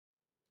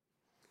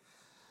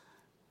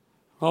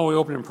Well, we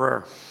open in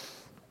prayer.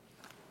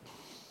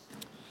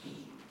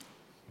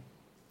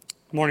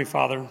 Good morning,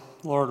 Father.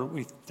 Lord,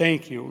 we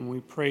thank you and we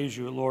praise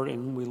you, Lord,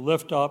 and we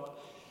lift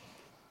up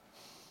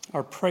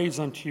our praise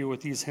unto you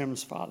with these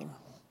hymns, Father.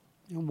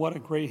 And what a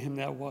great hymn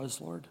that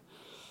was, Lord.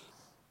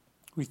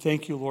 We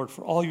thank you, Lord,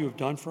 for all you have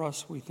done for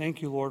us. We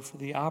thank you, Lord, for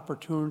the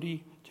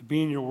opportunity to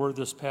be in your word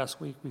this past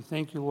week. We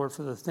thank you, Lord,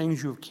 for the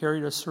things you have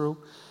carried us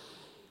through.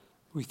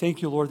 We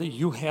thank you, Lord, that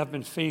you have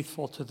been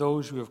faithful to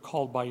those you have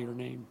called by your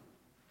name.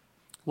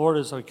 Lord,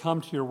 as I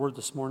come to your word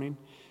this morning,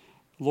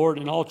 Lord,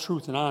 in all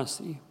truth and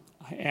honesty,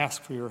 I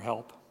ask for your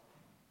help.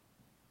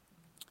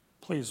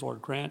 Please,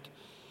 Lord, grant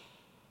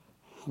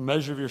a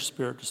measure of your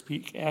spirit to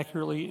speak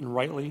accurately and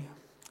rightly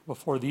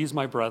before these,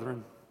 my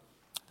brethren,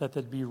 that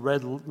they'd be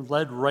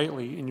led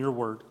rightly in your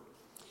word.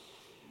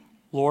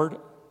 Lord,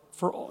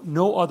 for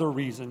no other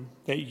reason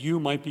that you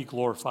might be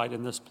glorified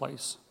in this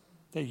place,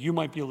 that you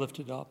might be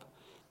lifted up,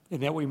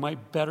 and that we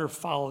might better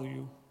follow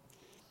you.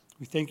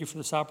 We thank you for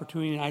this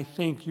opportunity, and I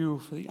thank you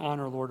for the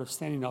honor, Lord, of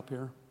standing up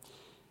here.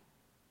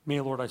 May,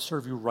 Lord, I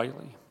serve you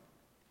rightly.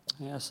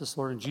 I ask this,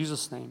 Lord, in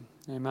Jesus' name.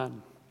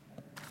 Amen.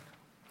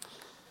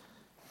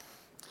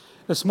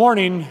 This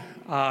morning,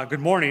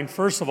 good morning.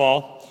 First of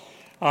all,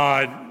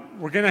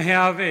 we're going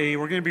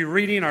to be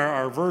reading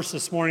our verse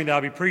this morning that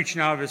I'll be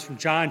preaching out of. It's from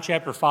John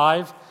chapter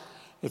 5.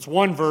 It's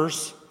one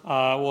verse.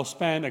 We'll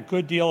spend a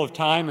good deal of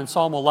time in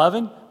Psalm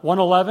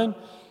 111,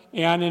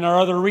 and in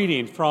our other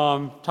reading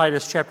from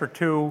Titus chapter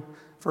 2,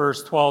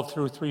 verse 12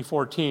 through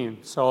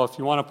 3:14. So if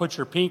you want to put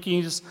your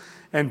pinkies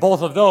in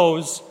both of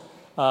those,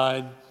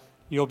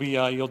 you'll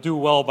do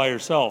well by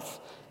yourself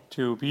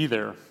to be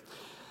there.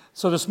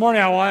 So this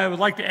morning I would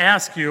like to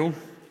ask you,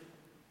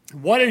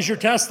 what is your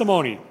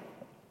testimony?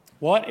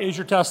 What is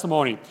your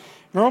testimony?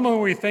 Normally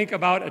when we think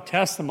about a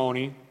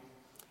testimony,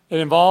 it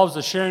involves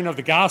the sharing of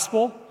the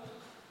gospel,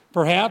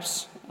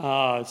 perhaps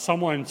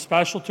someone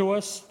special to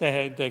us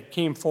that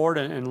came forward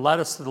and led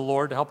us to the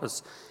Lord to help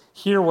us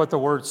hear what the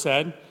word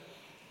said.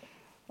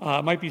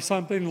 It might be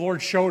something the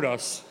Lord showed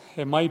us.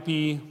 It might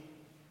be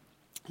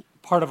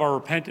part of our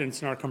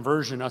repentance and our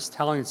conversion, us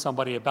telling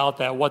somebody about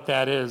that, what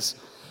that is.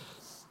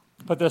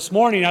 But this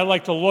morning, I'd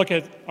like to look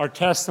at our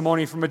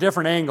testimony from a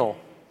different angle.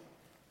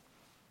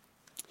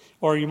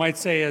 Or you might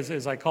say,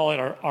 as I call it,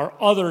 our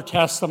other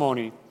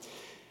testimony.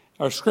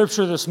 Our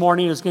scripture this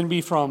morning is going to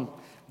be from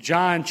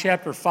John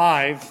chapter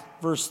 5,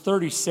 verse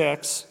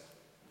 36,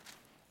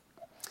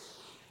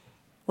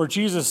 where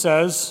Jesus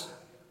says,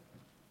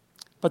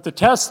 "But the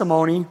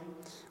testimony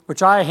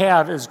which I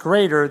have is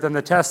greater than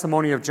the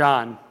testimony of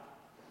John.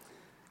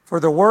 For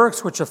the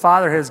works which the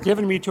Father has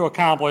given me to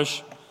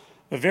accomplish,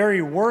 the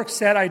very works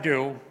that I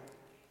do,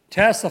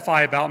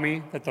 testify about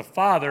me that the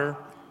Father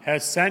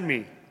has sent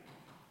me."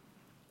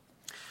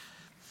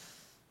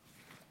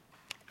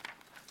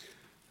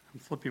 I'm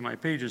flipping my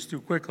pages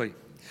too quickly.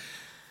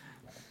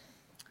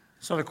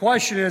 So the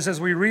question is, as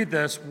we read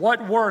this,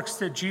 what works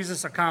did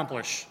Jesus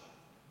accomplish?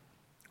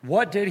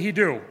 What did he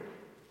do?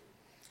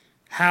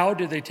 How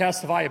did they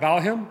testify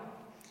about him?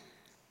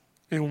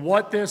 And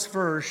what this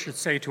verse should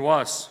say to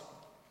us.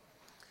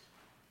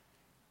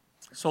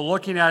 So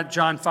looking at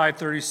John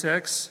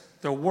 5:36,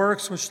 the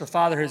works which the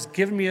Father has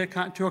given me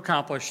to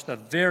accomplish, the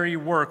very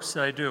works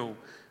that I do.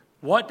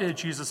 What did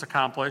Jesus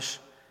accomplish,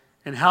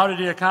 and how did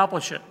he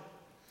accomplish it?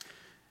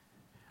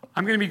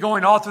 I'm going to be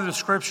going all through the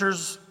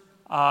scriptures.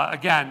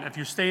 Again, if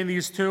you stay in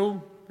these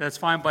two, that's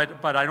fine,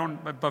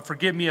 but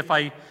forgive me if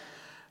I'm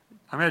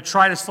going to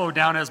try to slow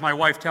down as my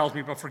wife tells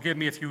me, but forgive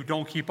me if you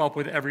don't keep up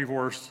with every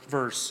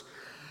verse.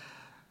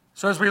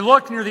 So as we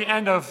look near the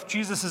end of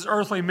Jesus'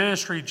 earthly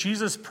ministry,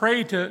 Jesus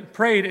prayed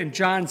in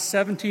John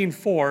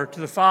 17:4 to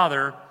the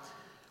Father,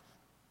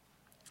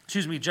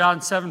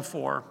 John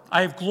 7:4,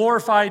 "I have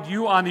glorified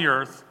you on the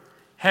earth,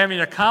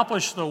 having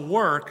accomplished the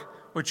work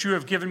which you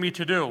have given me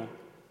to do."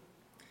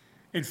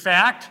 In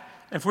fact,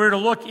 if we were to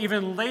look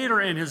even later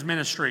in his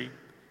ministry,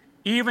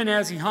 even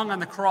as he hung on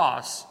the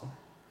cross,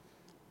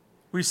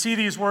 we see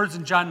these words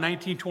in John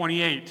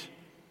 19:28.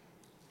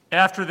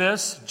 After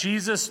this,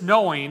 Jesus,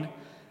 knowing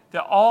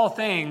that all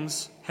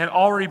things had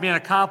already been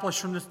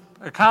accomplished, to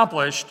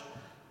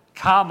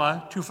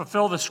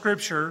fulfill the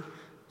scripture,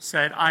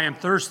 said, "I am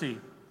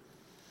thirsty."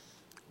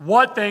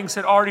 What things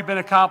had already been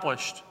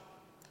accomplished?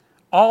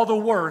 All the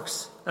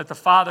works that the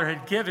Father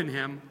had given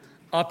him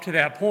up to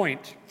that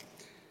point.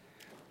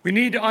 We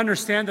need to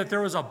understand that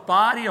there was a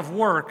body of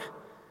work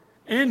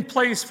in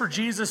place for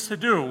Jesus to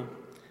do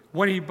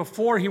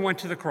before he went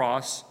to the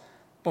cross,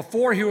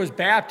 before he was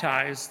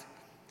baptized,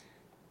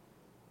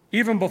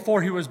 even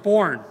before he was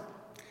born.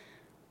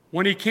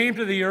 When he came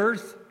to the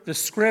earth, the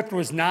script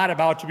was not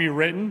about to be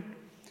written.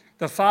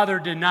 The Father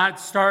did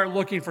not start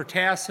looking for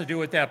tasks to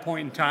do at that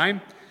point in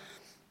time.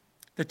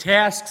 The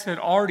tasks had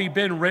already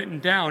been written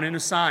down and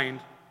assigned.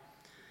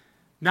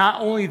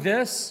 Not only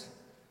this,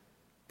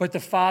 but the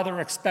Father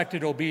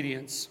expected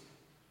obedience.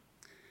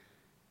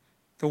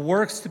 The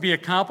works to be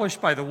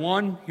accomplished by the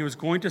one he was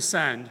going to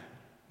send,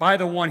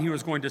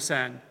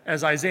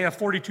 As Isaiah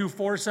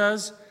 42:4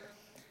 says,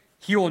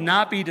 He will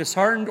not be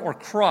disheartened or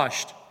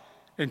crushed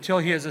until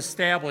he has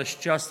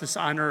established justice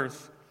on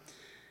earth.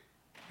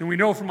 And we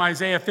know from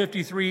Isaiah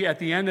 53, at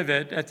the end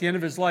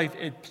of his life,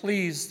 it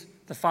pleased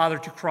the Father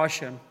to crush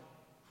him.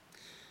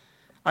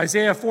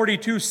 Isaiah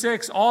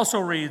 42:6 also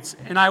reads,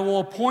 "And I will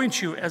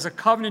appoint you as a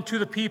covenant to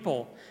the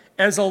people,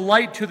 as a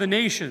light to the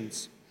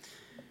nations."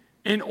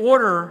 In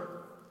order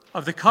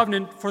for the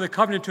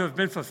covenant to have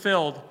been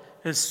fulfilled,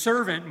 his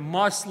servant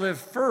must live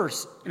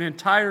first an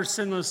entire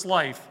sinless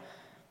life.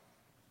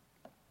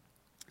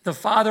 The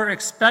Father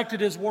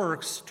expected his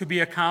works to be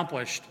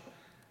accomplished.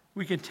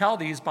 We can tell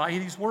these by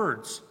these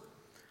words.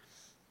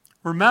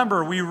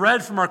 Remember, we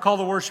read from our call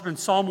to worship in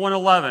Psalm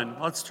 111.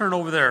 Let's turn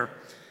over there.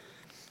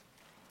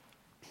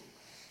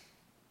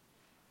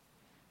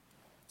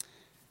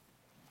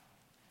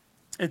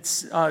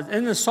 It's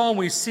in the psalm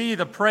we see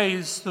the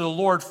praise to the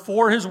Lord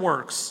for his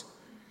works.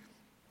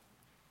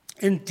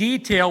 In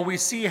detail, we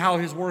see how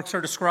his works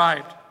are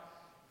described.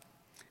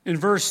 In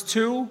verse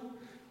 2,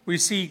 we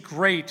see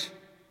great.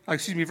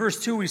 Verse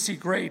 2, we see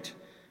great.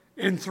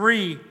 In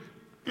 3,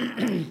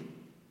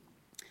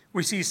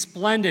 we see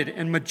splendid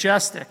and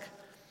majestic.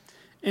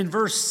 In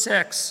verse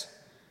 6,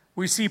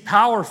 we see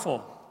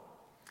powerful.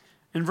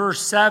 In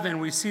verse 7,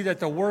 we see that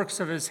the works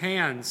of his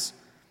hands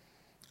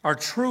are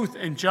truth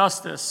and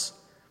justice.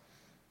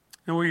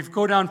 And we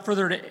go down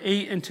further to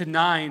 8, into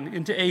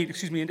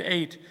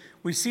 8,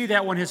 we see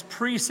that when his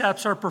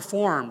precepts are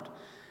performed,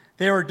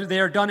 they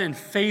are done in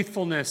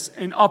faithfulness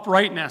and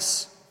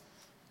uprightness.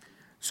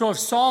 So if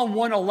Psalm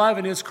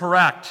 111 is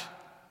correct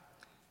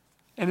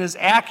and is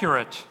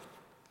accurate,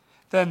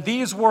 then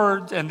these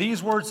words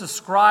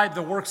describe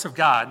the works of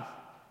God,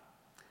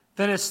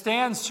 then it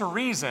stands to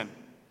reason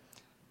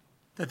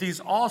that these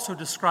also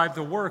describe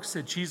the works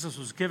that Jesus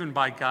was given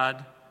by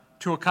God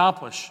to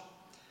accomplish,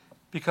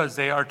 because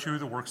they are too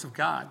the works of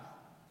God.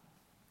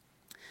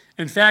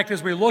 In fact,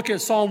 as we look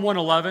at Psalm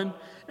 111,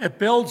 it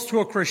builds to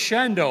a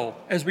crescendo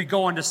as we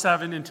go into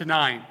 7 into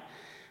 9,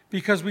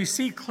 because we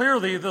see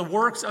clearly the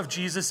works of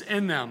Jesus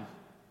in them.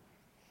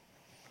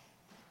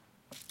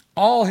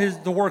 All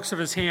the works of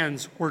his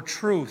hands were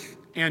truth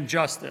and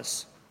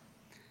justice.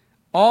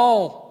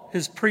 All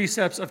his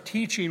precepts of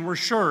teaching were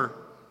sure.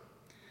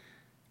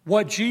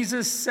 What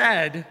Jesus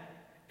said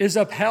is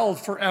upheld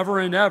forever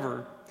and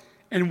ever.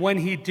 And when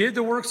he did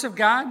the works of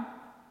God,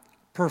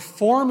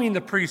 performing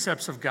the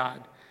precepts of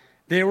God,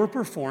 they were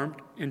performed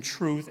in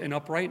truth and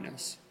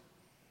uprightness.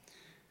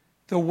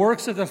 The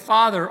works of the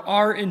Father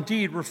are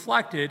indeed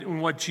reflected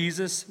in what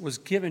Jesus was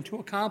given to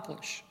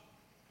accomplish.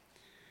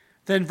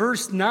 Then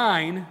verse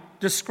 9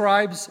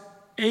 describes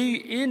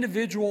an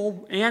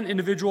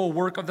individual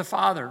work of the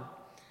Father.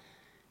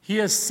 He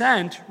has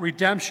sent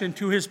redemption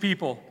to his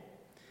people.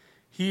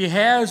 He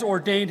has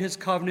ordained his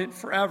covenant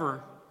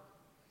forever.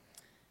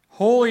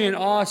 Holy and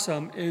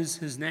awesome is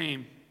his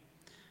name.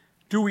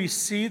 Do we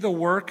see the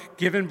work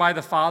given by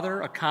the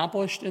Father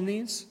accomplished in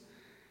these?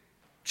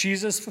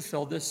 Jesus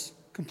fulfilled this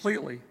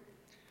completely.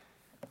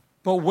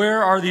 But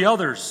where are the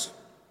others?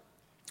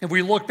 If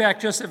we look back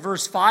just at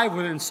verse 5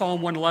 within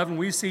Psalm 111,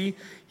 we see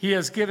he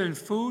has given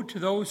food to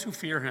those who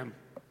fear him.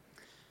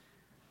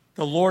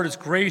 The Lord is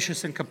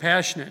gracious and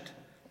compassionate.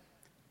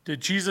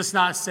 Did Jesus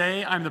not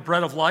say, "I'm the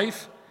bread of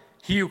life.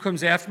 He who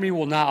comes after me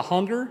will not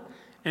hunger,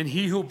 and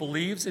he who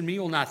believes in me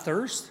will not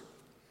thirst"?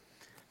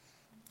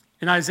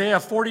 In Isaiah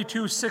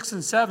 42:6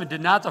 and 7,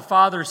 did not the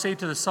Father say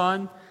to the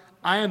Son,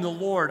 "I am the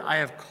Lord, I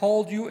have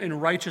called you in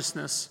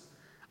righteousness.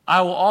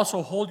 I will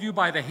also hold you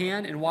by the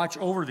hand and watch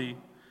over thee.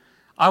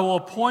 I will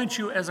appoint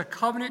you as a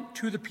covenant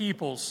to the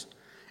peoples,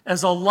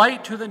 as a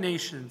light to the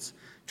nations,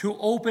 to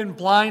open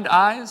blind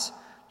eyes,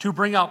 to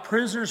bring out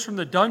prisoners from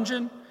the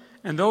dungeon,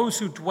 and those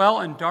who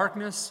dwell in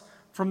darkness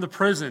from the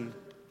prison"?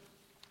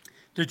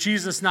 Did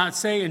Jesus not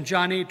say in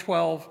John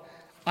 8:12,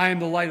 "I am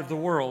the light of the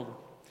world.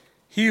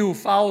 He who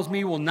follows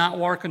me will not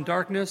walk in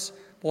darkness,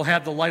 will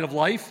have the light of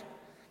life"?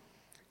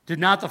 Did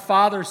not the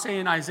Father say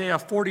in Isaiah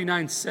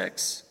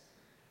 49:6,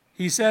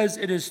 he says,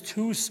 "It is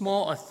too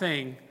small a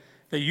thing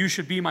that you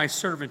should be my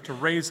servant to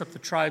raise up the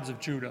tribes of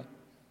Judah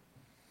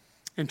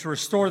and to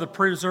restore the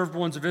preserved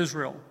ones of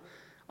Israel.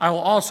 I will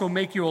also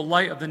make you a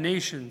light of the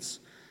nations,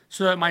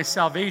 so that my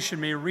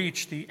salvation may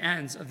reach the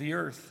ends of the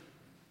earth."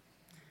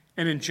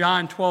 And in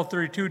John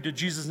 12:32, did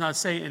Jesus not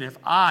say, if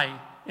I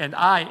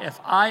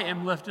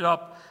am lifted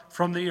up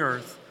from the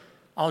earth,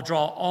 I'll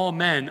draw all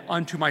men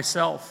unto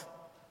myself"?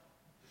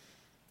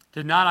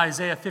 Did not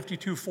Isaiah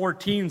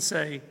 52:14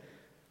 say,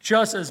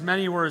 "Just as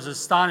many were as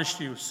astonished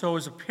you, so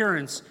his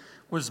appearance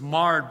was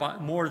marred by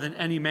more than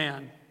any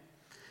man"?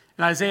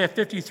 And Isaiah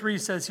 53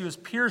 says, "He was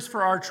pierced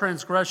for our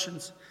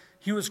transgressions.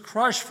 He was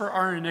crushed for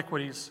our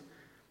iniquities.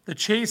 The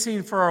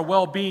chastening for our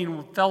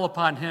well-being fell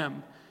upon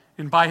him,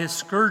 and by his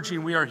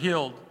scourging we are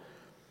healed."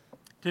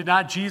 Did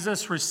not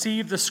Jesus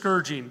receive the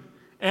scourging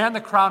and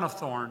the crown of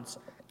thorns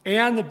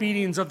and the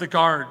beatings of the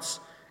guards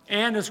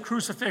and his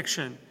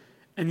crucifixion,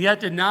 and yet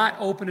did not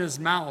open his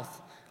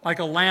mouth like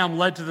a lamb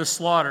led to the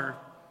slaughter?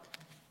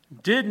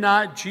 Did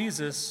not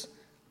Jesus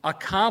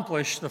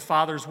accomplish the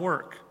Father's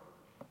work?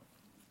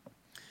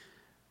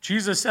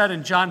 Jesus said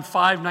in John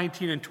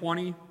 5:19 and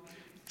 20,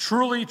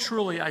 "Truly,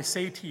 truly, I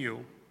say to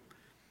you,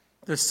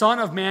 the Son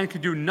of Man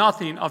can do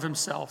nothing of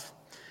himself,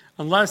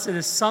 unless it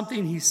is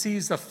something he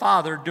sees the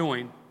Father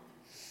doing.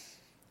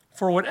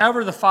 For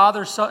whatever the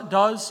Father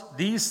does,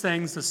 these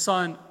things the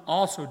Son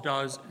also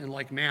does in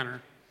like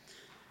manner.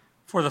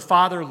 For the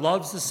Father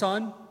loves the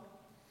Son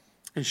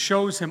and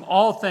shows him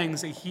all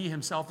things that he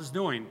himself is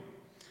doing.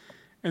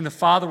 And the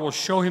Father will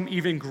show him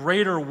even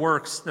greater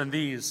works than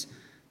these,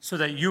 so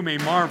that you may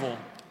marvel."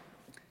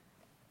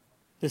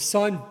 The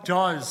Son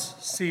does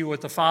see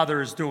what the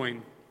Father is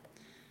doing.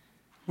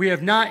 We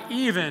have not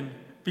even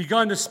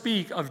begun to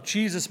speak of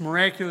Jesus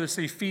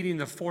miraculously feeding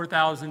the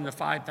 4,000 and the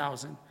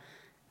 5,000,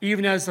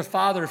 even as the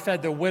Father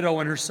fed the widow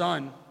and her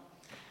son.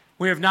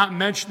 We have not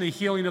mentioned the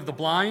healing of the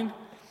blind,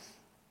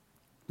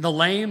 the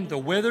lame, the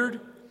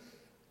withered,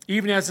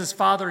 even as his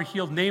Father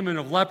healed Naaman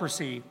of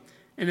leprosy,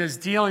 in his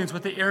dealings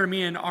with the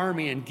Aramean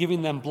army and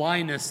giving them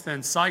blindness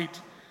then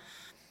sight.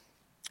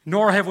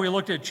 Nor have we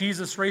looked at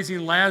Jesus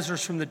raising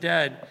Lazarus from the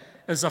dead,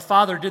 as the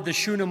Father did the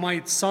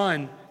Shunammite's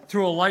son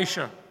through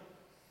Elisha.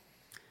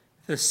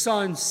 The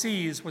Son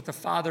sees what the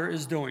Father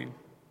is doing,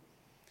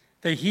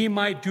 that he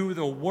might do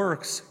the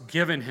works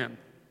given him.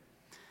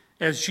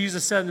 As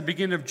Jesus said in the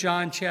beginning of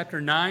John chapter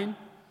 9,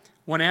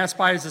 when asked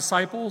by his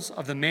disciples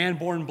of the man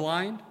born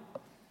blind,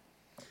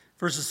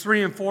 verses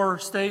 3 and 4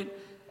 state,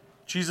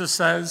 Jesus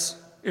says,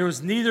 "It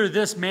was neither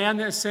this man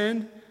that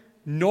sinned,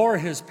 nor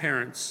his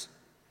parents,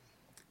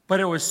 but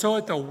it was so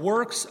that the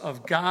works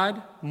of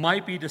God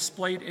might be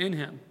displayed in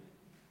him.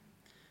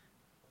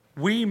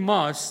 We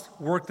must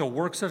work the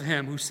works of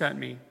him who sent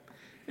me,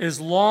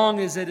 as long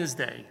as it is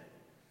day.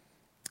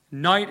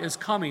 Night is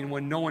coming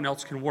when no one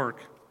else can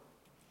work."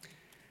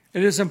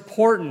 It is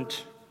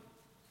important,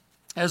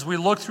 as we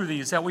look through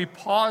these, that we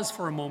pause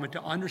for a moment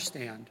to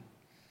understand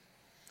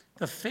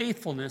the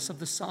faithfulness of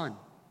the Son.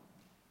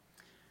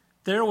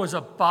 There was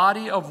a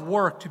body of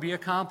work to be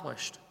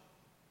accomplished.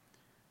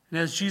 And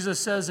as Jesus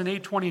says in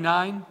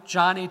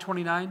John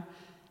 8:29,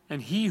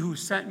 "And he who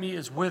sent me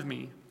is with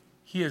me.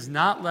 He has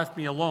not left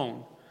me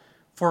alone,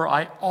 for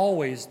I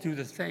always do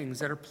the things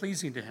that are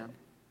pleasing to him."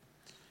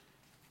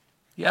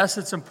 Yes,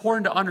 it's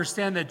important to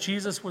understand that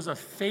Jesus was a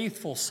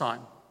faithful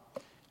Son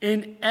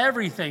in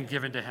everything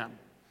given to him.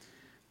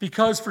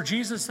 Because for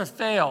Jesus to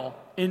fail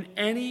in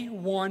any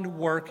one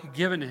work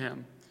given to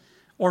him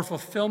or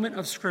fulfillment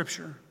of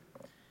Scripture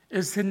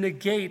is to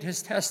negate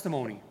his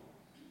testimony.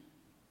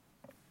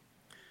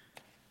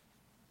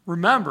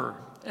 Remember,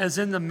 as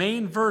in the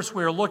main verse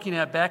we are looking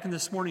at back in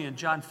this morning in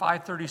John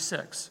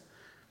 5:36,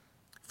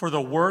 "For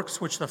the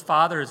works which the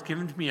Father has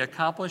given to me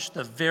accomplish,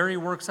 the very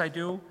works I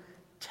do,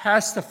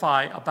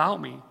 testify about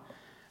me,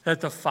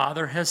 that the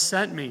Father has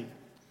sent me."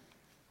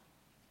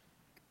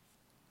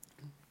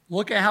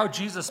 Look at how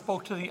Jesus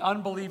spoke to the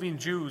unbelieving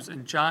Jews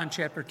in John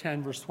chapter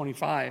 10, verse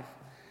 25.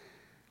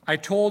 "I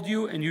told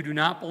you, and you do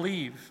not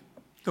believe.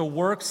 The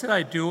works that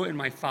I do in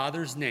my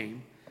Father's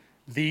name,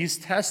 these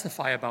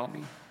testify about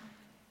me."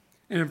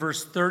 And in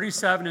verse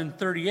 37 and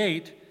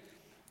 38,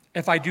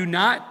 "If I do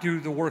not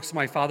do the works of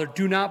my Father,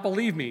 do not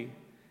believe me.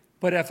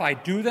 But if I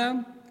do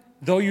them,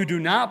 though you do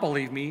not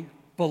believe me,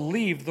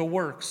 believe the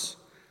works,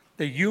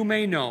 that you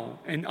may know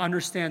and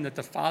understand that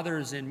the Father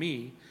is in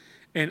me,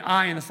 and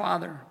I in the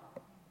Father."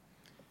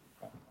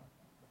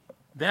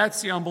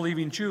 That's the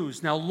unbelieving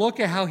Jews. Now look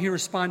at how he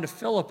responded to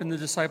Philip and the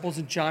disciples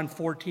in John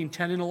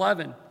 14:10 and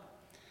 11.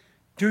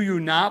 "Do you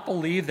not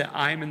believe that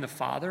I am in the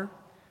Father,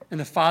 and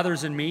the Father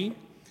is in me?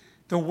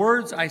 The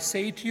words I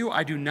say to you,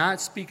 I do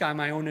not speak on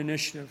my own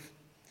initiative,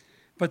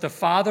 but the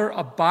Father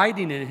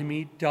abiding in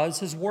me does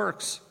his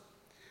works.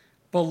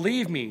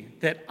 Believe me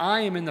that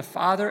I am in the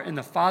Father and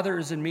the Father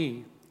is in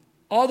me.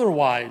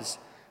 Otherwise,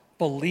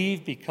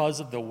 believe because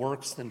of the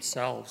works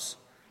themselves."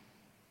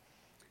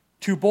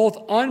 To both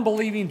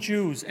unbelieving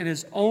Jews and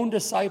his own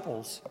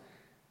disciples,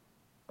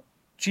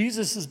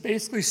 Jesus is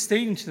basically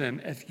stating to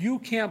them, if you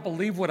can't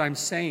believe what I'm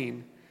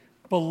saying,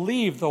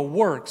 believe the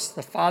works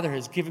the Father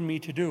has given me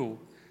to do,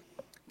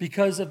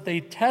 because if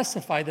they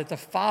testify that the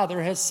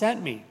Father has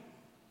sent me.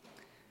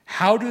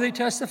 How do they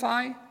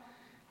testify?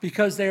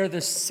 Because they are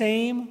the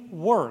same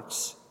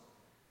works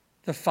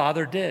the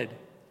Father did.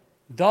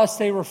 Thus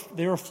they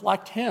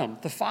reflect him,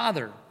 the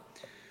Father.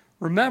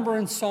 Remember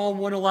in Psalm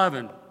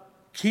 111,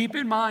 keep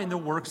in mind the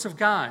works of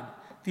God.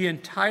 The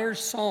entire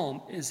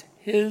psalm is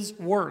his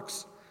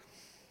works.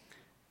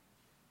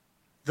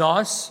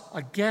 Thus,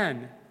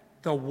 again,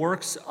 the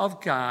works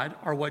of God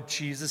are what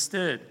Jesus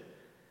did.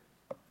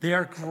 They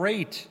are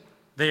great.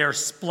 They are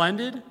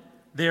splendid.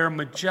 They are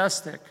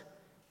majestic,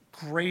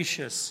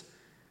 gracious,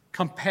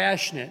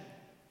 compassionate,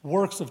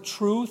 works of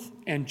truth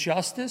and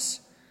justice,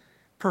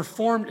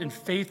 performed in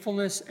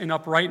faithfulness and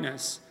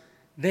uprightness.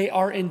 They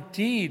are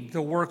indeed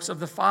the works of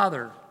the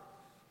Father.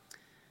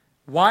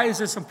 Why is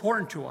this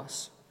important to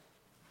us?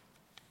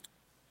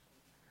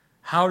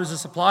 How does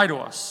this apply to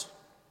us?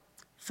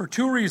 For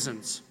two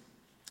reasons.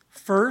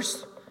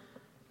 First,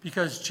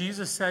 because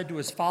Jesus said to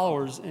his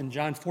followers in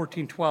John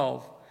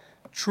 14:12,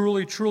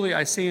 Truly, truly,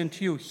 I say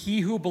unto you,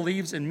 he who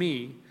believes in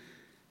me,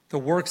 the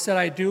works that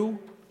I do,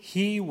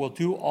 he will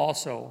do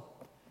also.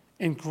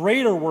 And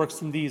greater works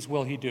than these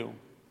will he do,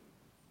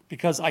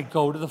 because I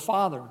go to the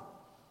Father.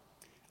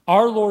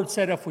 Our Lord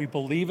said if we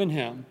believe in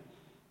him,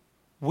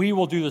 we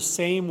will do the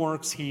same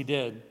works he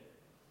did.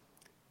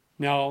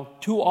 Now,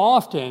 too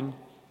often,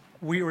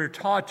 we were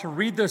taught to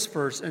read this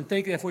verse and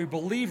think if we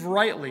believe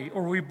rightly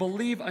or we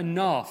believe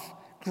enough,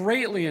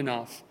 greatly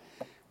enough,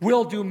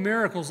 we'll do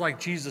miracles like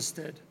Jesus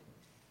did.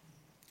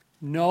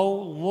 No,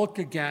 look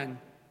again.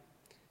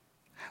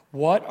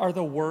 What are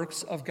the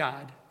works of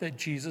God that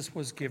Jesus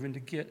was given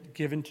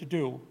to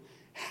do?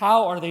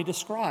 How are they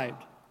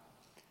described?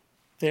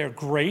 They are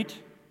great.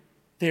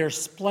 They are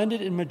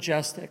splendid and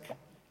majestic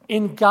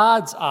in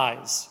God's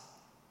eyes.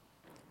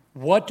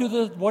 What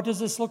does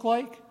this look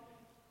like?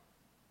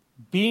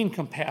 Being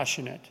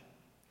compassionate,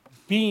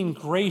 being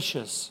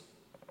gracious,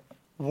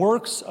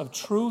 works of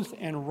truth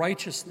and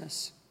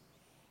righteousness,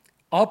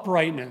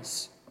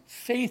 uprightness,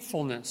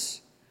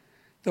 faithfulness.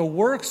 The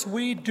works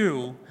we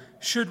do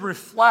should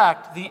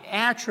reflect the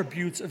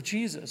attributes of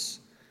Jesus,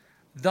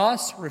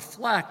 thus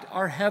reflect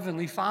our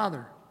Heavenly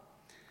Father.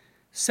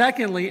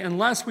 Secondly,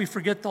 unless we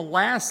forget the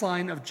last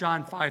line of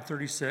John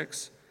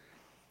 5:36,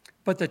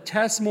 but the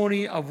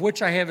testimony of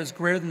which I have is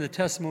greater than the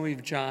testimony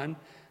of John,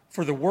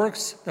 for the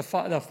works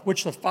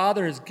which the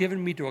Father has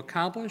given me to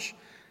accomplish,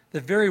 the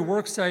very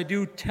works that I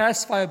do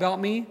testify about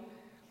me,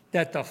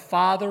 that the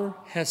Father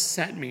has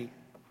sent me.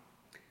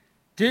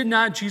 Did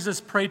not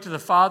Jesus pray to the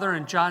Father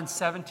in John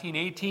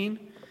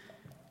 17:18,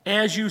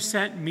 as you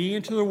sent me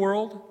into the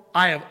world,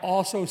 I have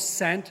also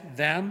sent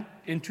them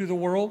into the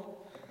world?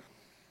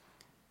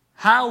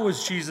 How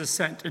was Jesus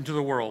sent into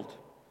the world?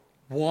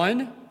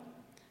 1,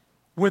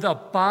 with a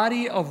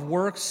body of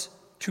works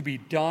to be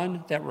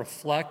done that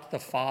reflect the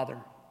Father.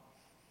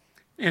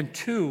 And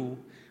 2,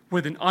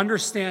 with an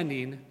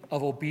understanding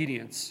of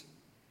obedience.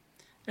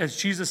 As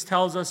Jesus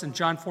tells us in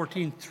John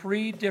 14,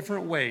 3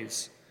 different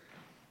ways.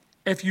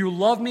 If you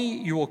love me,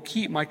 you will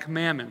keep my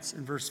commandments,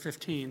 in verse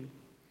 15.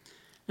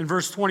 In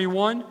verse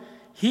 21,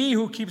 he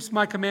who keeps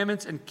my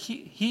commandments,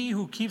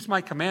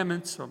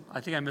 so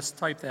I think I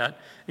mistyped that,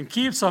 and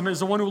keeps them is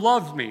the one who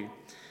loves me.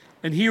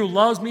 And he who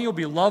loves me will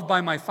be loved by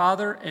my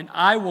Father, and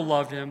I will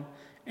love him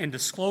and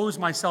disclose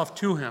myself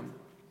to him.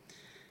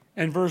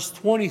 In verse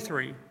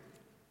 23,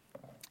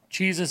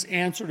 Jesus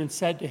answered and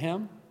said to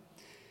him,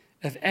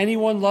 if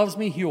anyone loves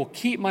me, he will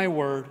keep my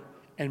word,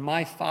 and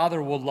my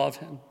Father will love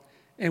him,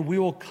 and we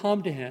will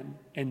come to him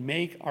and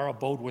make our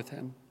abode with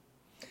him.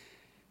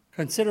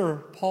 Consider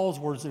Paul's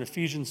words in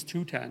Ephesians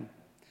 2:10.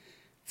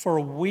 For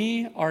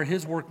we are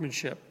his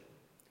workmanship,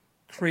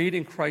 created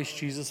in Christ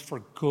Jesus for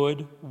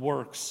good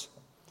works,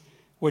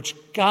 which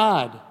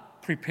God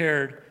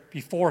prepared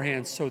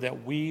beforehand so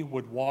that we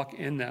would walk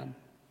in them.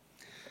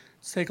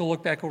 Let's take a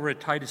look back over at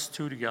Titus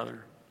 2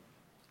 together.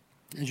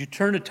 As you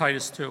turn to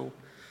Titus 2,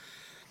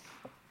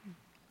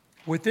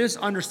 with this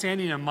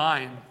understanding in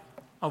mind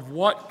of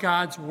what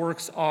God's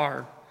works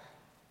are,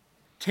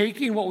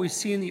 taking what we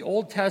see in the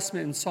Old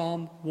Testament in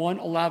Psalm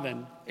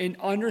 111 and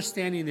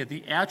understanding that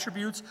the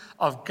attributes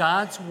of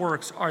God's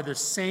works are the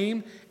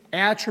same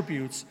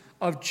attributes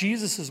of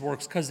Jesus'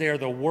 works because they are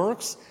the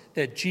works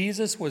that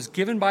Jesus was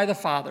given by the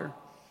Father,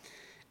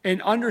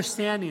 and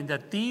understanding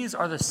that these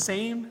are the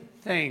same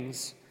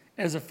things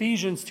as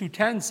Ephesians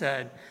 2:10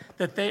 said,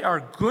 that they are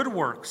good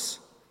works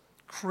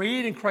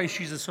created in Christ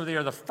Jesus, so they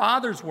are the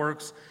Father's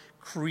works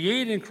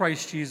created in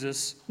Christ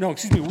Jesus.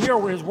 We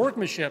are his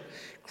workmanship,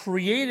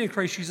 created in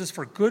Christ Jesus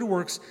for good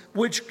works,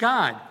 which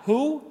God,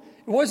 who?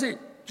 It wasn't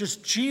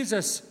just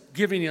Jesus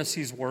giving us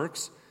these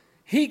works.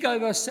 He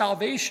gave us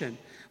salvation,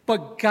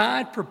 but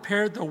God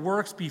prepared the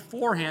works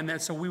beforehand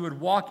that so we would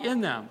walk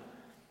in them.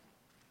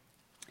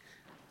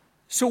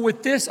 So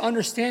with this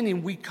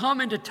understanding, we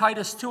come into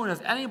Titus 2, and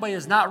if anybody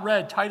has not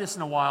read Titus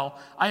in a while,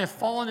 I have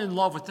fallen in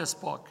love with this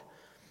book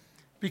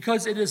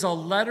because it is a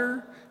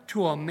letter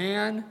to a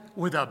man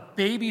with a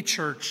baby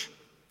church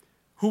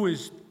who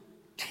is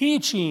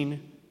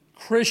teaching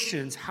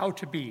Christians how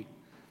to be.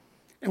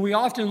 And we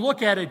often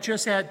look at it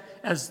just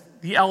as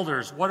the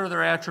elders. What are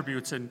their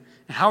attributes and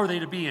how are they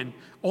to be? And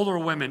older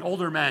women,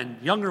 older men,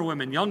 younger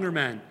women, younger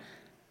men.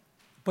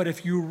 But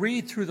if you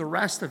read through the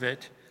rest of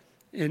it,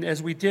 and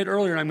as we did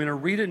earlier, and I'm going to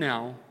read it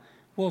now,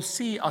 we'll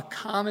see a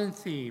common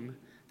theme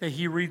that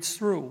he reads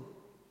through.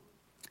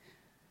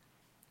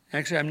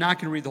 Actually, I'm not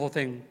going to read the whole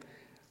thing.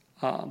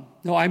 I'm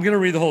going to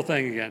read the whole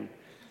thing again.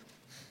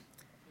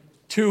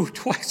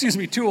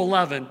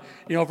 2:11.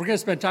 If we're going to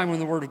spend time with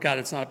the Word of God,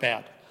 it's not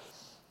bad.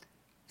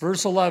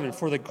 Verse 11,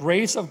 for the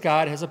grace of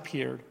God has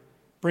appeared,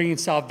 bringing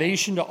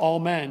salvation to all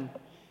men,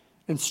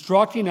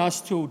 instructing us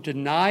to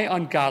deny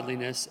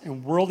ungodliness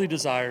and worldly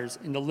desires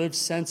and to live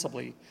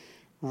sensibly,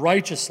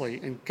 righteously,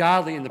 and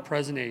godly in the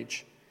present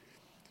age.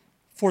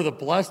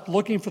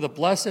 Looking for the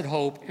blessed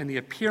hope and the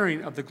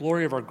appearing of the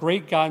glory of our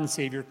great God and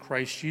Savior,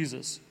 Christ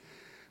Jesus,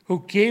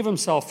 who gave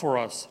himself for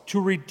us to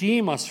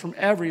redeem us from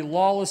every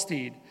lawless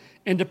deed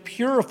and to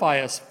purify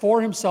us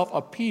for himself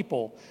a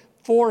people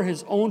for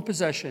his own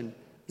possession,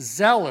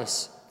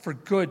 zealous for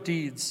good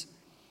deeds.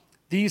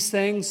 These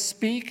things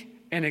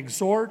speak and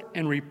exhort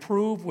and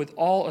reprove with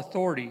all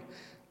authority.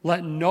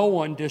 Let no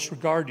one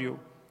disregard you.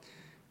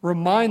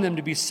 Remind them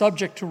to be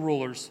subject to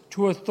rulers,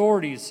 to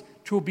authorities,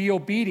 to be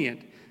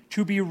obedient,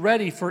 to be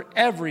ready for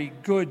every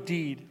good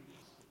deed,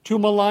 to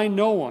malign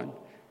no one,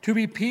 to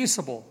be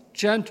peaceable,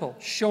 gentle,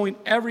 showing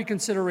every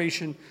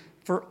consideration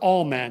for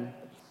all men.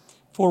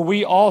 For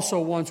we also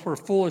once were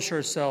foolish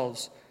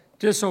ourselves,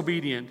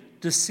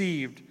 disobedient,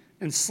 deceived,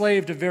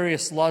 enslaved to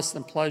various lusts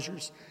and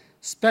pleasures,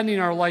 spending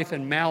our life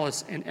in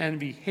malice and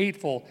envy,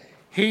 hateful,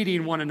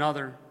 hating one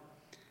another.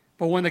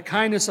 But when the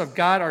kindness of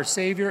God our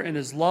Savior and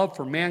his love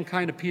for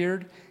mankind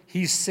appeared,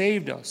 he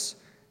saved us,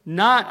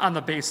 not on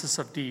the basis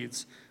of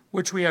deeds,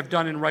 which we have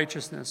done in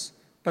righteousness,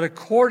 but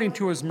according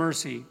to his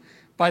mercy,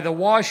 by the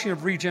washing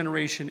of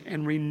regeneration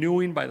and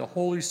renewing by the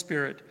Holy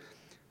Spirit,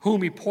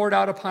 whom he poured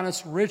out upon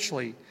us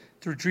richly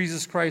through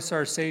Jesus Christ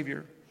our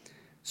Savior,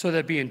 so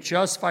that being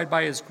justified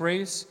by his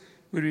grace,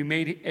 we would be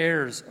made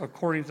heirs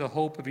according to the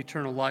hope of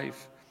eternal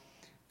life.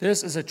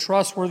 This is a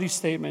trustworthy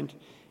statement,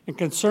 and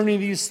concerning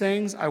these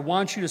things, I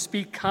want you to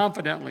speak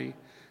confidently,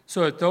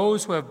 so that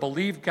those who have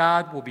believed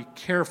God will be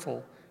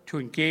careful to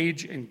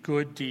engage in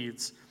good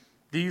deeds.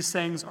 These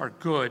things are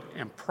good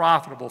and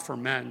profitable for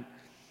men.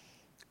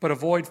 But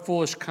avoid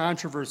foolish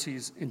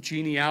controversies and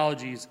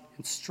genealogies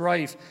and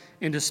strife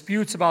and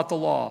disputes about the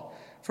law,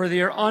 for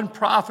they are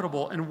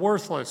unprofitable and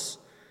worthless.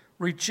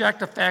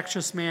 Reject a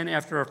factious man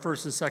after a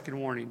first and second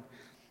warning,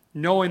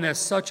 knowing that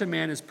such a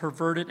man is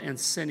perverted and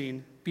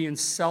sinning, being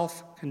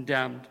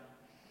self-condemned.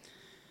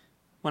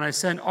 When I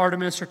send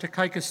Artemas or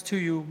Tychicus to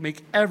you,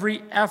 make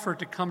every effort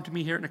to come to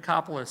me here at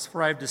Nicopolis,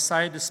 for I have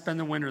decided to spend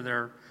the winter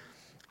there.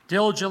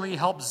 Diligently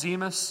help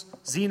Zenas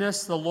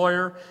the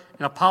lawyer,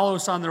 and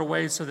Apollos on their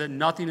way, so that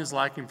nothing is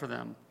lacking for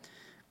them.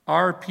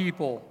 Our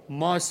people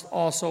must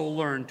also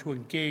learn to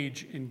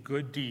engage in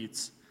good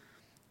deeds,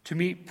 to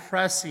meet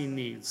pressing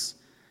needs,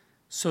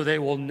 so they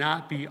will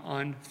not be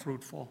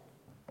unfruitful.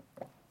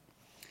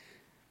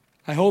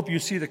 I hope you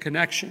see the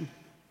connection.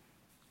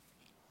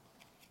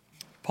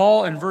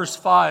 Paul in verses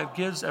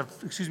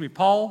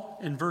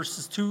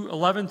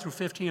 11 through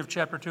 15 of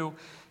chapter 2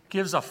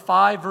 gives a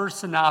 5-verse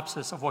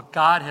synopsis of what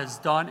God has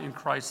done in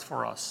Christ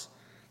for us.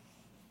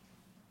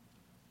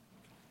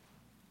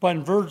 But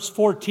in verse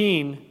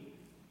 14,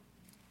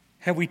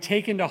 have we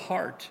taken to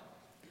heart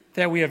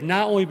that we have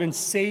not only been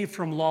saved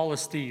from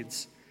lawless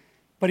deeds,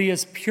 but he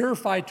has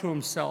purified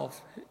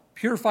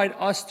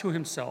us to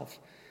himself,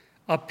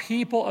 a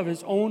people of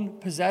his own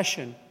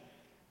possession,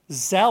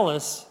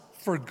 zealous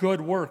for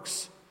good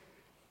works.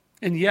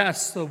 And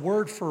yes, the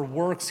word for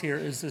works here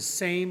is the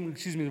same,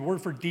 the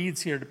word for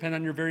deeds here, depending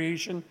on your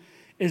variation,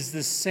 is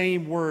the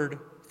same word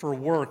for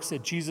works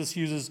that Jesus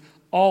uses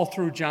all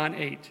through John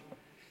 8.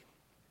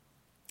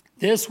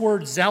 This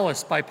word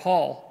zealous by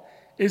Paul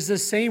is the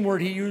same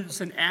word he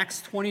used in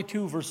Acts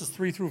 22, verses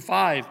 3 through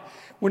 5,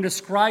 when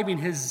describing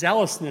his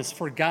zealousness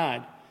for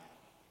God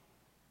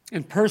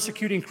and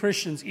persecuting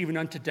Christians even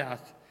unto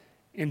death,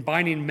 and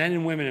binding men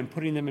and women and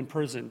putting them in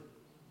prison.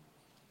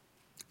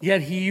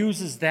 Yet he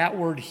uses that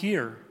word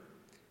here.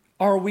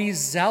 Are we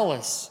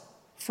zealous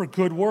for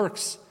good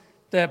works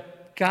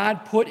that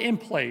God put in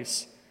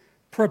place,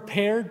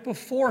 prepared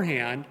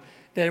beforehand,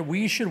 that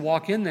we should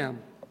walk in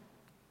them?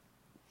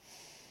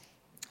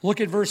 Look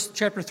at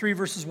chapter 3,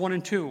 verses 1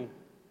 and 2.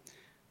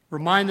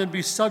 Remind them to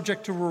be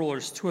subject to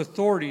rulers, to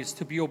authorities,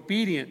 to be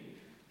obedient,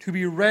 to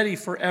be ready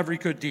for every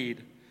good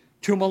deed,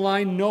 to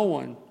malign no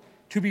one,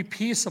 to be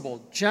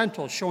peaceable,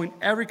 gentle, showing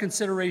every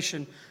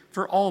consideration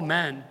for all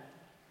men.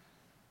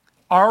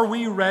 Are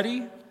we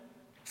ready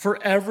for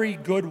every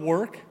good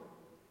work?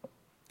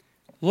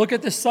 Look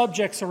at the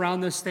subjects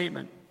around this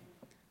statement.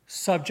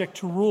 Subject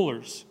to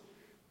rulers,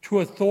 to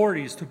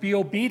authorities, to be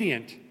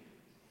obedient,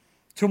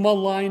 to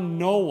malign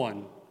no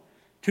one,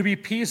 to be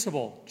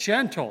peaceable,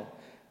 gentle,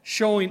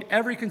 showing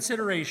every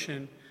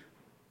consideration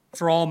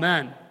for all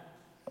men.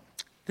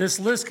 This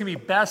list can be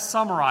best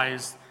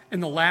summarized in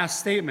the last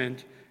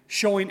statement,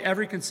 showing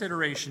every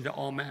consideration to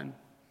all men.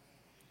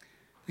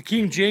 The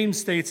King James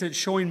states it,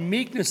 showing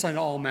meekness unto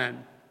all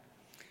men.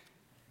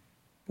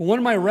 But one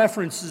of my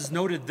references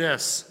noted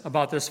this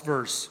about this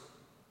verse.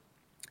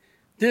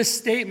 This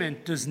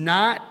statement does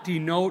not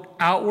denote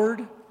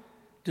outward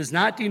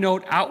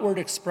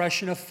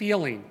expression of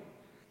feeling,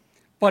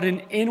 but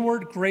an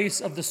inward grace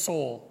of the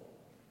soul.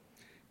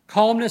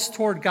 Calmness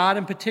toward God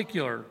in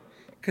particular,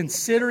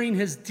 considering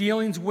his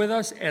dealings with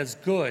us as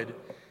good,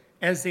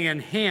 as they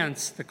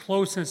enhance the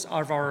closeness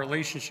of our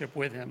relationship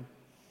with him.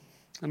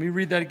 Let me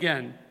read that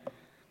again.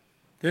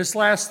 This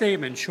last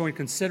statement, showing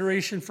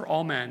consideration for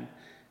all men,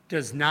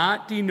 does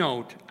not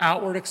denote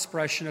outward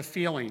expression of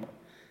feeling,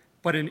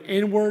 but an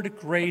inward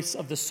grace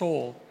of the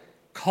soul,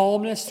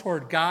 calmness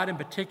toward God in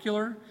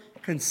particular,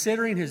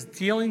 considering his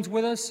dealings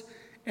with us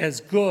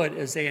as good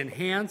as they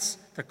enhance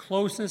the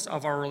closeness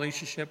of our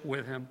relationship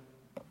with him.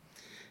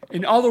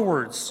 In other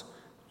words,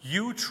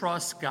 you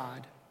trust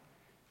God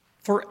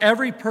for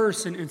every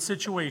person and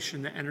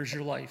situation that enters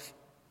your life.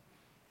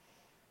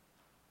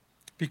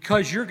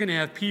 because you're going to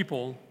have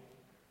people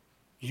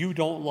you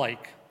don't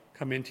like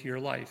come into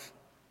your life.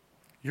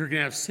 You're going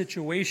to have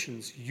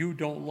situations you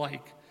don't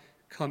like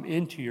come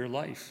into your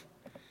life.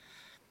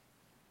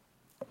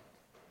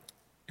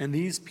 And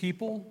these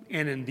people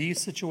and in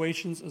these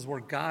situations is where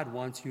God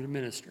wants you to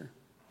minister.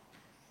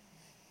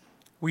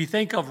 We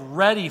think of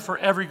ready for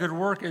every good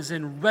work as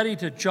in ready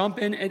to jump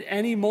in at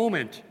any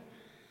moment.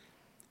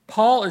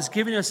 Paul is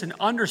giving us an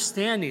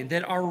understanding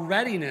that our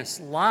readiness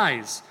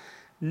lies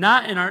in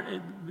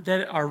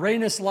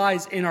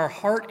our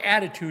heart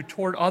attitude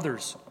toward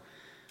others.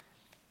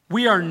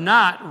 We are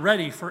not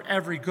ready for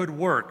every good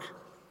work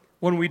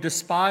when we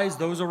despise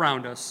those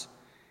around us.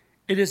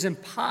 It is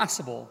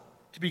impossible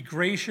to be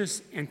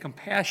gracious and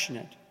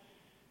compassionate.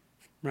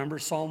 Remember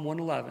Psalm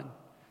 111.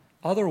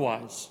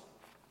 Otherwise,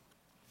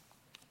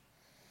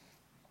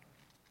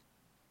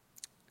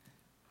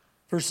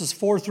 verses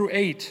 4 through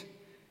 8.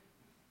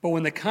 But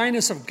when the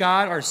kindness of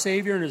God, our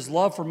Savior, and his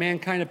love for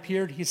mankind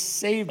appeared, he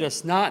saved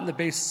us not on the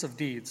basis of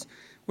deeds,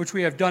 which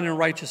we have done in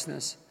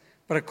righteousness,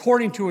 but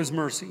according to his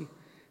mercy,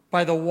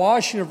 by the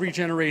washing of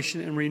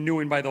regeneration and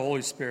renewing by the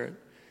Holy Spirit,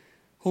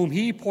 whom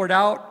he poured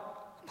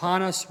out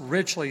upon us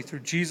richly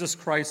through Jesus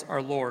Christ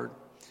our Lord,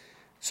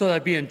 so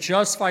that being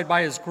justified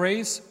by his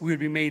grace, we would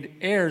be made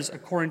heirs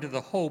according to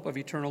the hope of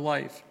eternal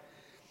life.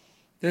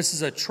 This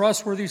is a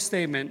trustworthy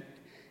statement,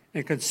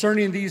 and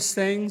concerning these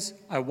things,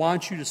 I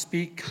want you to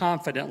speak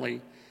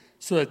confidently,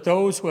 so that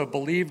those who have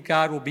believed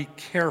God will be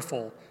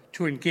careful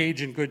to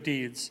engage in good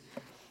deeds.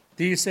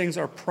 These things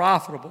are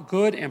profitable,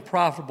 good and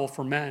profitable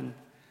for men.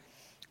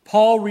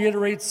 Paul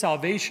reiterates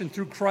salvation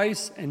through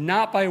Christ and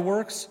not by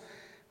works,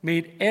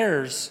 made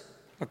heirs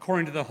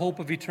according to the hope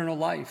of eternal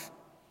life.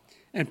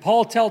 And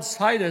Paul tells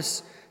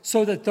Titus,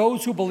 so that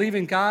those who believe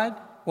in God,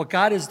 what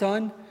God has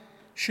done,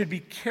 should be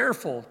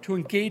careful to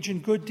engage in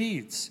good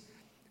deeds.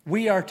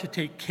 We are to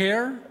take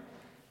care,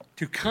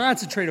 to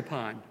concentrate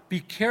upon, be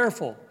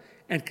careful,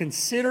 and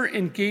consider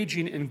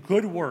engaging in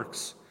good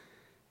works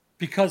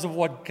because of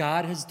what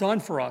God has done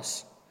for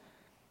us.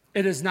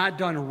 It is not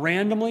done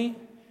randomly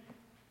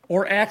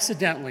or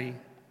accidentally,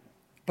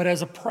 but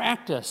as a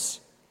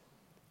practice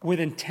with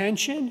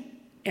intention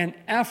and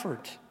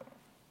effort.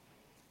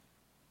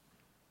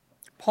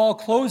 Paul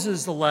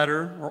closes the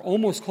letter, or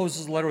almost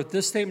closes the letter, with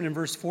this statement in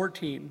verse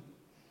 14.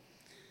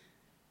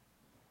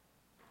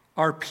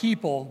 Our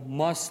people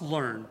must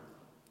learn.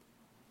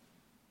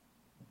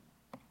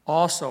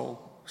 Our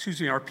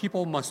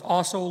people must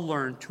also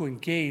learn to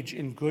engage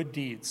in good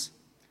deeds,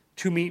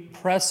 to meet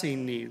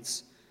pressing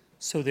needs,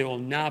 so they will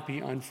not be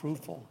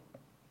unfruitful.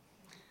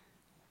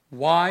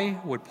 Why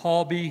would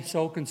Paul be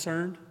so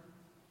concerned?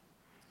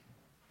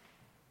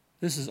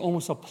 This is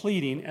almost a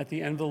pleading at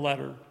the end of the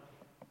letter.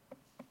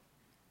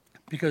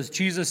 Because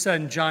Jesus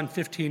said in John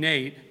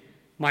 15:8,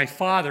 my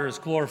Father is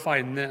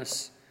glorified in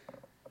this,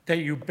 that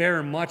you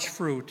bear much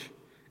fruit,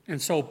 and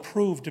so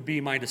prove to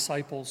be my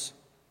disciples.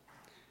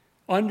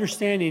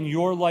 Understanding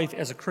your life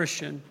as a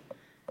Christian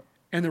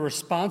and the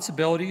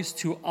responsibilities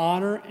to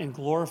honor and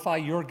glorify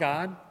your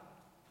God,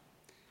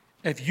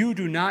 if you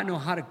do not know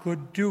how to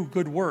do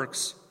good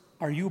works,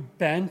 are you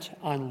bent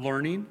on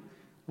learning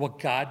what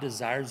God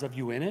desires of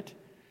you in it?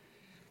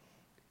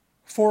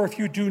 For if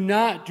you do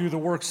not do the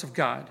works of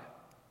God,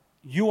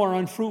 you are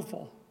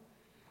unfruitful.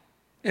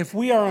 If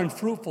we are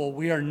unfruitful,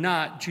 we are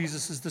not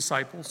Jesus'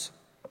 disciples.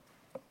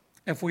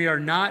 If we are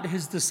not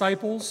his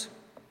disciples,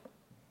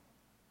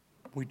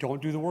 we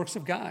don't do the works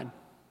of God.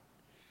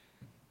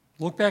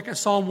 Look back at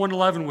Psalm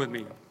 111 with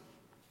me.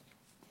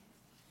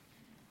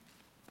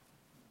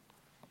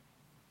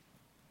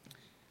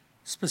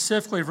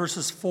 Specifically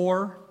verses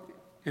 4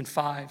 and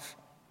 5.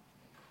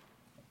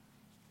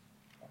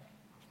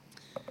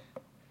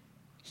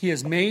 He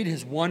has made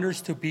his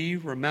wonders to be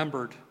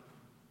remembered.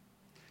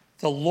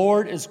 The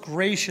Lord is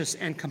gracious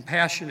and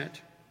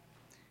compassionate.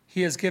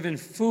 He has given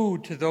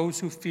food to those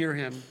who fear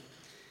him.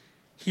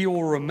 He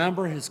will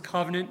remember his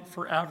covenant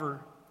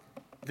forever.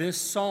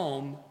 This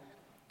psalm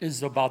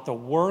is about the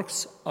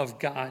works of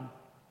God.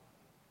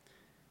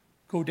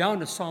 Go down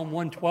to Psalm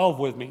 112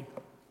 with me.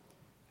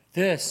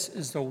 This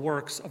is the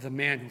works of the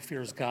man who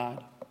fears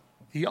God,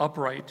 the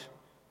upright.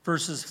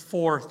 Verses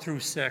 4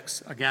 through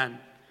 6 again.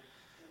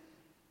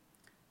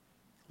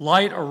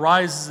 Light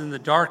arises in the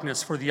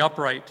darkness for the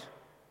upright.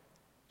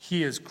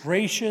 He is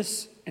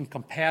gracious and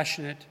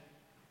compassionate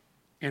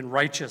and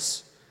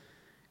righteous.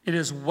 It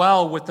is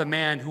well with the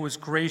man who is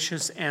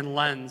gracious and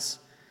lends.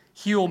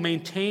 He will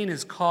maintain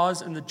his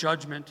cause in the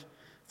judgment,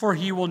 for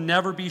he will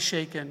never be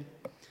shaken.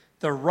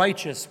 The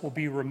righteous will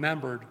be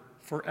remembered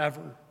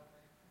forever.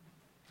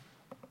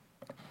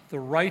 The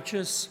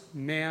righteous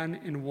man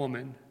and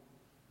woman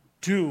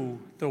do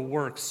the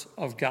works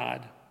of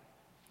God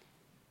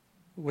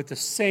with the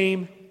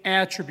same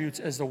attributes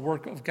as the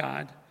work of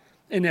God.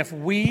 And if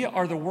we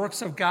are the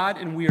works of God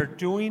and we are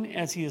doing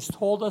as he has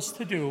told us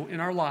to do in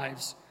our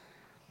lives,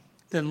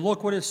 then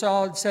look what it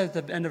said at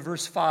the end of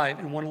verse 5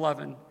 in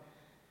 111.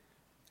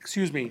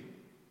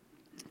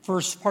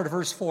 First part of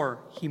verse 4.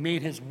 He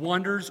made his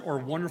wonders or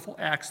wonderful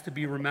acts to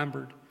be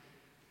remembered.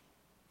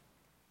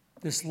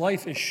 This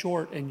life is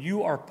short, and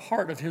you are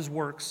part of his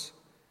works.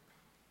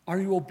 Are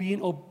you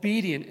being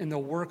obedient in the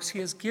works he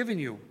has given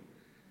you?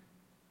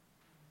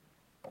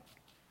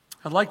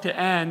 I'd like to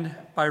end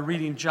by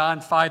reading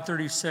John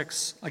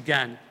 5:36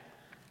 again.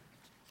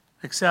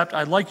 Except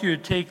I'd like you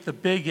to take the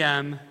big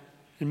M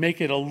and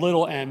make it a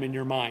little m in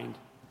your mind.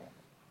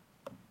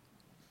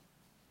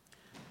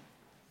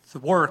 The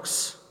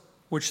works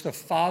which the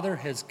Father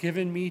has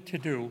given me to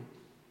do,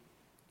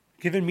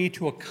 given me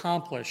to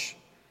accomplish,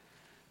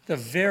 the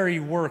very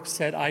works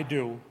that I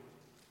do,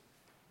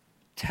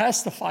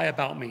 testify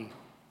about me,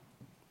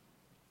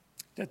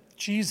 that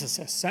Jesus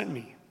has sent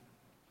me.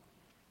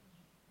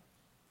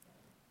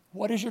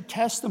 What is your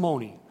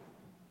testimony?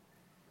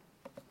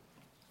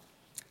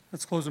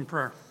 Let's close in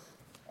prayer.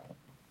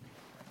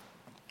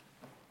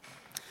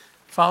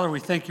 Father, we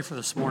thank you for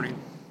this morning.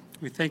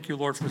 We thank you,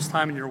 Lord, for this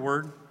time in your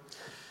word.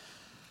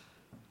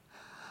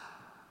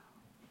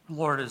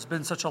 Lord, it has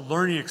been such a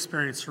learning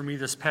experience for me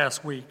this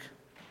past week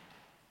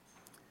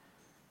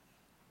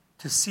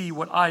to see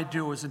what I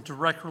do is in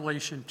direct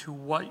relation to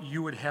what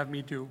you would have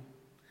me do.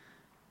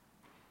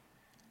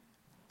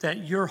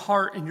 That your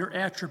heart and your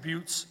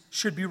attributes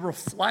should be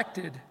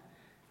reflected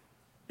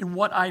in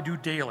what I do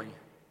daily.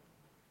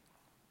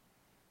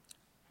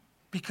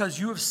 Because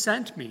you have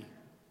sent me.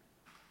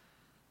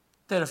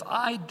 That if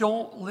I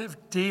don't live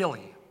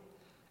daily,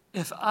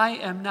 if I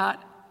am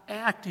not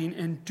acting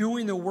and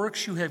doing the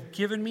works you have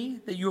given me,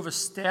 that you have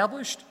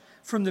established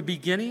from the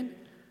beginning,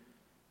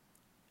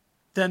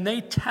 then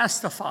they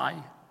testify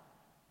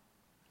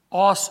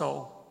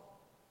also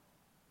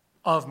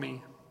of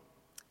me.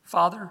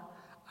 Father,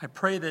 I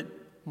pray that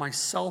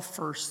myself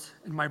first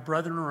and my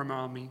brethren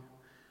around me,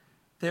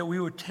 that we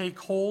would take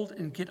hold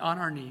and get on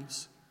our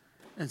knees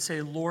and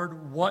say,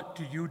 Lord, what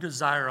do you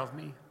desire of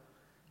me?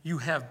 You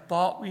have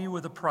bought me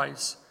with a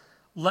price.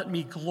 Let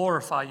me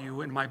glorify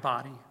you in my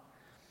body.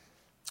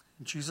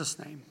 In Jesus'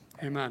 name,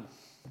 amen.